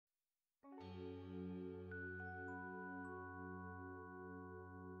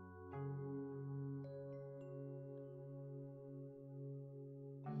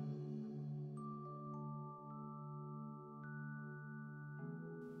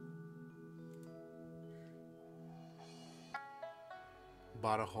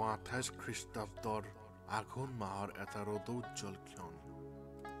1228 খ্ৰীষ্টাব্দৰ আঘোণ মাহৰ এটা ৰদৌজ্জ্বল ক্ষণ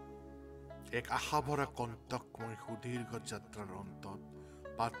এক আশাভৰা কণ্টকময় সুদীৰ্ঘ যাত্ৰাৰ অন্তত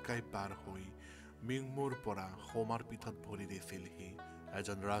পাটকাই পাৰ হৈ মিংমুৰ পৰা হোমাৰ পীঠত ভৰি দিছিলহি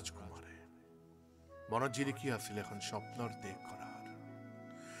এজন ৰাজকুমাৰে মনত জিলিকি আছিল এখন স্বপ্নৰ দেশ কৰাৰ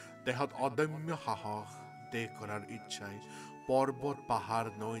দেহত অদম্য সাহস দেশ কৰাৰ ইচ্ছাই পৰ্বত পাহাৰ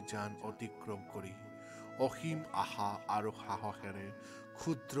নৈ জান অতিক্ৰম কৰি অসীম আশা আৰু সাহসেৰে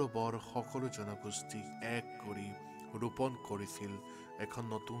ক্ষুদ্ৰ বৰ সকলো জনগোষ্ঠীক এক কৰি ৰোপণ কৰিছিল এখন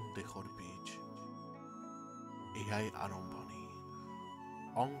নতুন দেশৰ বীজ এয়াই আৰম্ভণি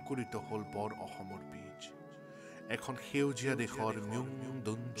অংকুৰিত হ'ল বৰ অসমৰ বীজ এখন সেউজীয়া দেশৰ মুং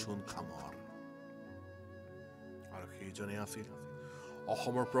দুন চুন খামৰ আৰু সেইজনে আছিল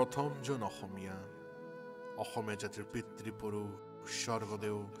অসমৰ প্ৰথমজন অসমীয়া জাতিৰ পিতৃপুৰুষ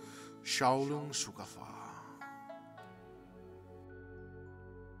স্বৰ্গদেউ চাওলুং চুকাফা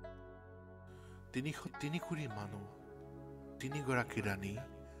 303 কোটি মানুহ 3 গৰাকী ৰাণী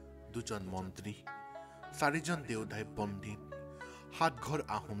 2জন মন্ত্ৰী 4জন দেউধাই পণ্ডিত 7 ঘৰ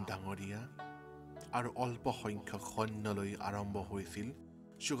আহোম ডাঙৰীয়া আৰু অল্প সংখ্যক সৈন্যলৈ আৰম্ভ হৈছিল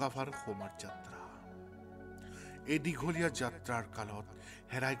চুকাফাৰ হোমাৰ যাত্ৰা এই দীঘলীয়া যাত্ৰাৰ কালত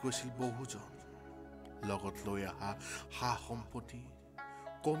হেৰাই গৈছিল বহুজন লগত লৈ অহা সা সম্পত্তি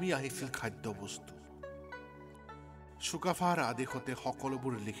কমি আহিছিল খাদ্য বস্তু চুকাফাৰ আদেশতে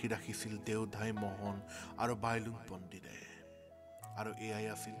সকলোবোৰ লিখি ৰাখিছিল দেউধাই মোহন আৰু বাইলুং পণ্ডিতে আৰু এয়াই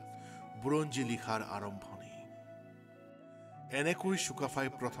আছিল বুৰঞ্জী লিখাৰ আৰম্ভণি এনেকৈ চুকাফাই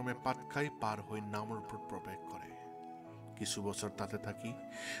প্ৰথমে পাটকাই পাৰ হৈ নামৰূপত প্ৰৱেশ কৰে কিছু বছৰ তাতে থাকি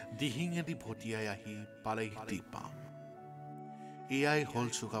দিহিঙেদি ভটিয়াই আহি পালেহি টিপাম এয়াই হ'ল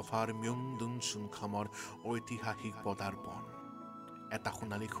চুকাফাৰ মুং দুন চুন খামৰ ঐতিহাসিক পদাৰ্পণ এটা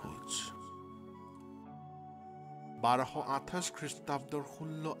সোণালী খোজ 1228 খ্ৰীষ্টাব্দৰ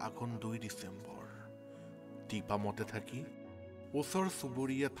 16 আঘোণ 2 ডিচেম্বৰ টিপামতে থাকি ওচৰ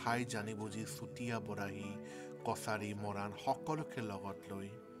চুবুৰীয়া ঠাই জানি বুজি চুতীয়া বৰাহী কছাৰী মৰাণ সকলোকে লগত লৈ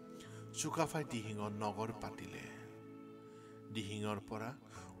চুকাফাই দিহিঙত নগৰ পাতিলে দিহিঙৰ পৰা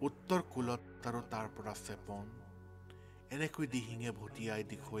উত্তৰ কুলত আৰু তাৰ পৰা চেপন এনেকৈ দিহিঙে ভটিয়াই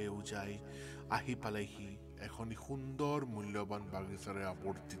দিশৈ উজাই আহি পালেহি এখন সুন্দৰ মূল্যৱান বাগিচাৰে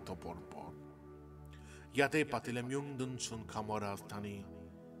আৱৰ্তিত পৰ্বত ইয়াতে পাতিলে মুং দুন চুন খামৰ ৰাজধানী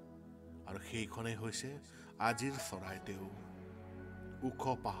আৰু সেইখনেই হৈছে আজিৰ চৰাইদেউ ওখ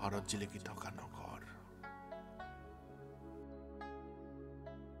পাহাৰত জিলিকি থকা নগৰ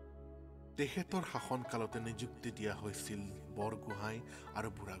তেখেতৰ শাসনকালতে নিযুক্তি দিয়া হৈছিল বৰগোহাঁই আৰু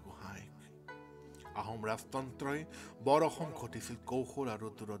বুঢ়াগোহাঁইক আহোম ৰাজতন্ত্ৰই বৰ অসম ঘটিছিল কৌশল আৰু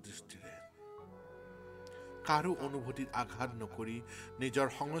দূৰদৃষ্টিৰে কাৰো অনুভূতিত আঘাত নকৰি নিজৰ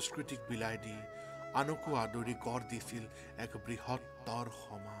সংস্কৃতিক বিলাই দি আনকো আদৰি গঢ় দিছিল এক বৃহত্তৰ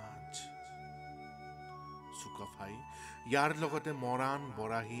সমাজ চুকাফাই ইয়াৰ লগতে মৰাণ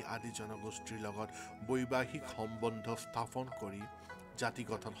বৰাহী আদি জনগোষ্ঠীৰ লগত বৈবাহিক সম্বন্ধ স্থাপন কৰি জাতি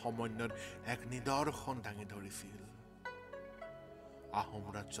গঠন সমন্বয়ৰ এক নিদৰ্শন দাঙি ধৰিছিল আহোম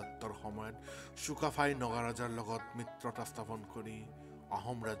ৰাজত্বৰ সময়ত চুকাফাই নগাৰাজাৰ লগত মিত্ৰতা স্থাপন কৰি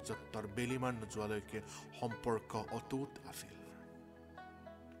আহোম ৰাজত্বৰ বেলিমাৰ নোযোৱালৈকে সম্পৰ্ক অটুট আছিল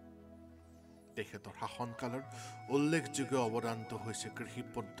তেখেতৰ শাসনকালৰ উল্লেখযোগ্য অৱদানটো হৈছে কৃষি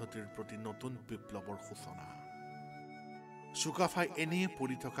পদ্ধতিৰ প্ৰতি নতুন বিপ্লৱৰ সূচনা চুকাফাই এনেয়ে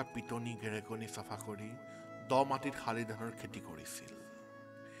পৰি থকা পিটনি গেৰেকনি চাফা কৰি দ মাটিত শালি ধানৰ খেতি কৰিছিল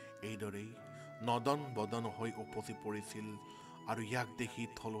এইদৰেই নদন বদন হৈ উপচি পৰিছিল আৰু ইয়াক দেখি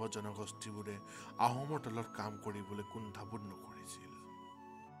থলুৱা জনগোষ্ঠীবোৰে আহোমৰ তলত কাম কৰিবলৈ কুণ্ঠাবোধ নকৰিছিল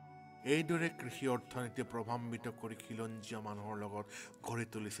এইদৰে কৃষি অৰ্থনীতি প্ৰভাৱান্বিত কৰি খিলঞ্জীয়া মানুহৰ লগত গঢ়ি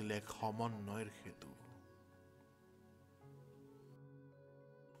তুলিছিল এক সমন্বয়ৰ সেতু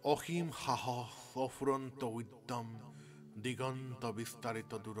অসীম সাহস অফুৰন্ত উদ্যম দিগন্ত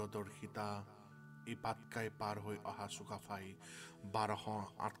বিস্তাৰিত দূৰদৰ্শিতা এই পাটকাই পাৰ হৈ অহা চুকাফাই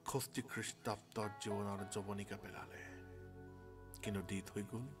 1268 খ্ৰীষ্টাব্দৰ জীৱনৰ যৱনিকা পেলালে কিন্তু দি থৈ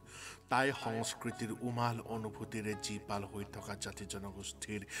গ'ল তাই সংস্কৃতিৰ উমাল অনুভূতিৰে জীপাল হৈ থকা জাতি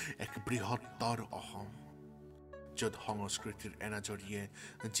জনগোষ্ঠীৰ এক বৃহত্তৰ অসম য'ত সংস্কৃতিৰ এনাজৰিয়ে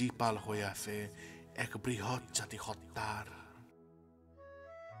জীপাল হৈ আছে এক বৃহৎ জাতি সত্তাৰ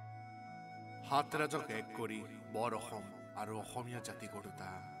হাত ৰাজক এক কৰি বৰ অসম আৰু অসমীয়া জাতি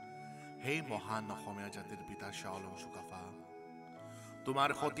গঢ়োতা সেই মহান অসমীয়া জাতিৰ পিতা চাওলুং চুকাফা তোমাৰ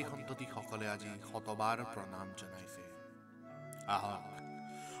সতি সন্ততিসকলে আজি শতবাৰ প্ৰণাম জনাইছে আহক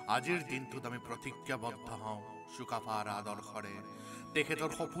আজিৰ দিনটোত আমি প্ৰতিজ্ঞাবদ্ধ হওঁ চুকাফাৰ আদৰ্শৰে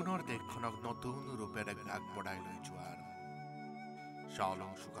তেখেতৰ সপোনৰ দেশখনক নতুন ৰূপেৰে আগবঢ়াই লৈ যোৱাৰ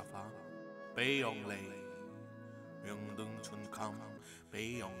Chaolung Sukaphaa pay অংলে Mung Duin Suin Kham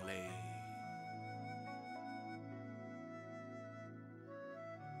Mung